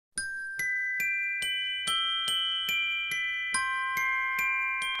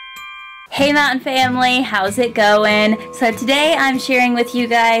Hey Mountain family, how's it going? So today I'm sharing with you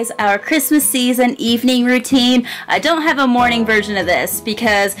guys our Christmas season evening routine. I don't have a morning version of this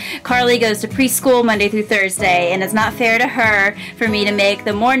because Carly goes to preschool Monday through Thursday and it's not fair to her for me to make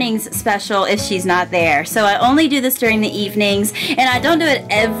the mornings special if she's not there. So I only do this during the evenings, and I don't do it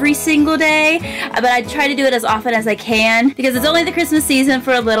every single day, but I try to do it as often as I can because it's only the Christmas season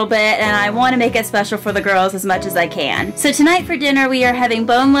for a little bit and I want to make it special for the girls as much as I can. So tonight for dinner we are having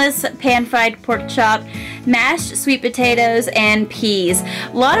boneless pan-fried pork chop, mashed sweet potatoes, and peas.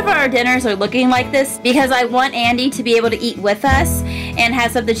 A lot of our dinners are looking like this because I want Andy to be able to eat with us and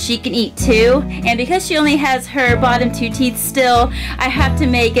have something she can eat too. And because she only has her bottom two teeth still, I have to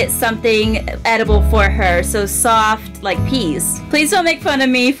make it something edible for her, so soft like peas. Please don't make fun of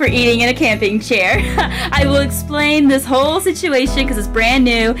me for eating in a camping chair. I will explain this whole situation because it's brand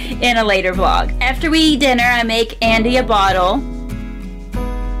new in a later vlog. After we eat dinner, I make Andy a bottle.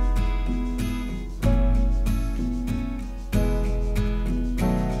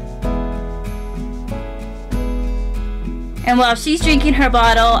 And while she's drinking her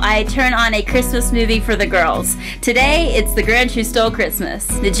bottle, I turn on a Christmas movie for the girls. Today, it's The Grinch Who Stole Christmas,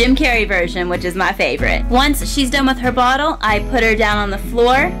 the Jim Carrey version, which is my favorite. Once she's done with her bottle, I put her down on the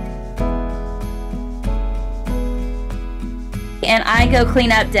floor, and I go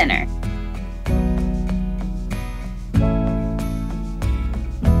clean up dinner.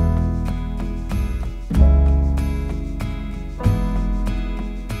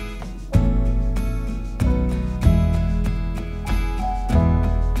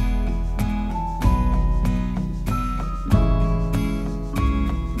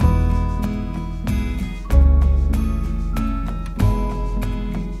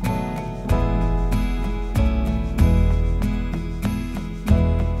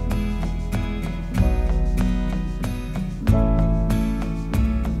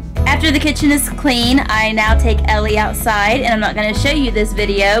 After the kitchen is clean, I now take Ellie outside, and I'm not going to show you this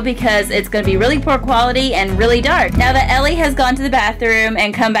video because it's going to be really poor quality and really dark. Now that Ellie has gone to the bathroom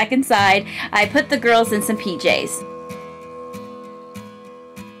and come back inside, I put the girls in some PJs.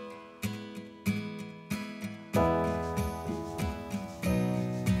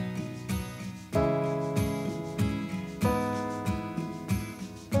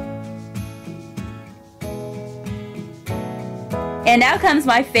 And now comes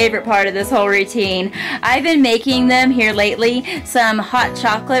my favorite part of this whole routine. I've been making them here lately some hot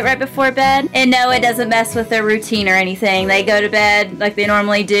chocolate right before bed. And no, it doesn't mess with their routine or anything. They go to bed like they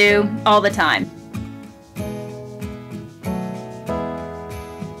normally do all the time.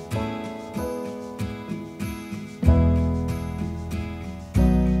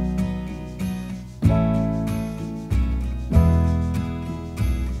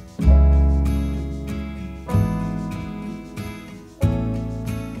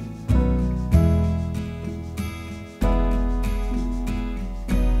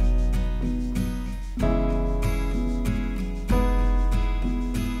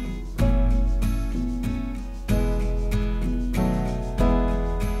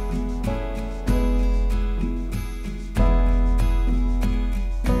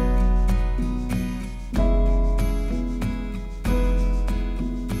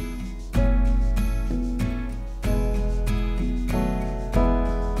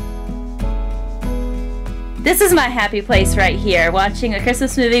 This is my happy place right here, watching a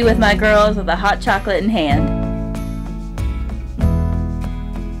Christmas movie with my girls with a hot chocolate in hand.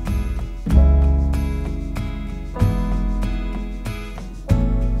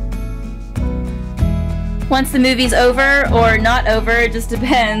 Once the movie's over, or not over, it just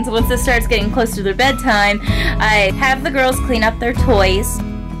depends. Once it starts getting close to their bedtime, I have the girls clean up their toys.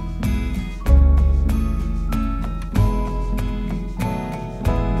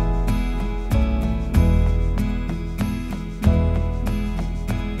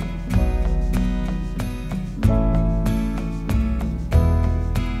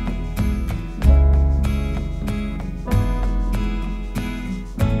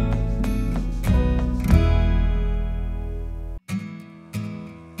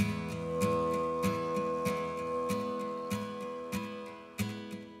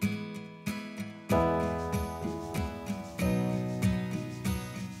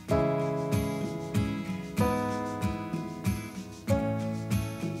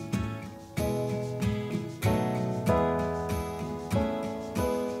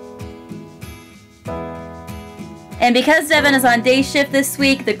 And because Devin is on day shift this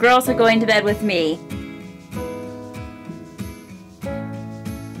week, the girls are going to bed with me.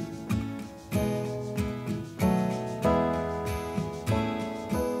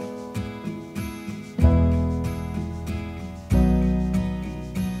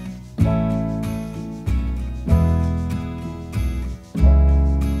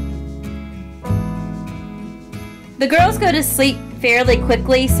 The girls go to sleep fairly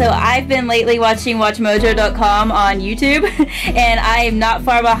quickly, so I've been lately watching WatchMojo.com on YouTube, and I am not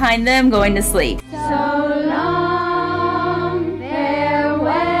far behind them going to sleep. So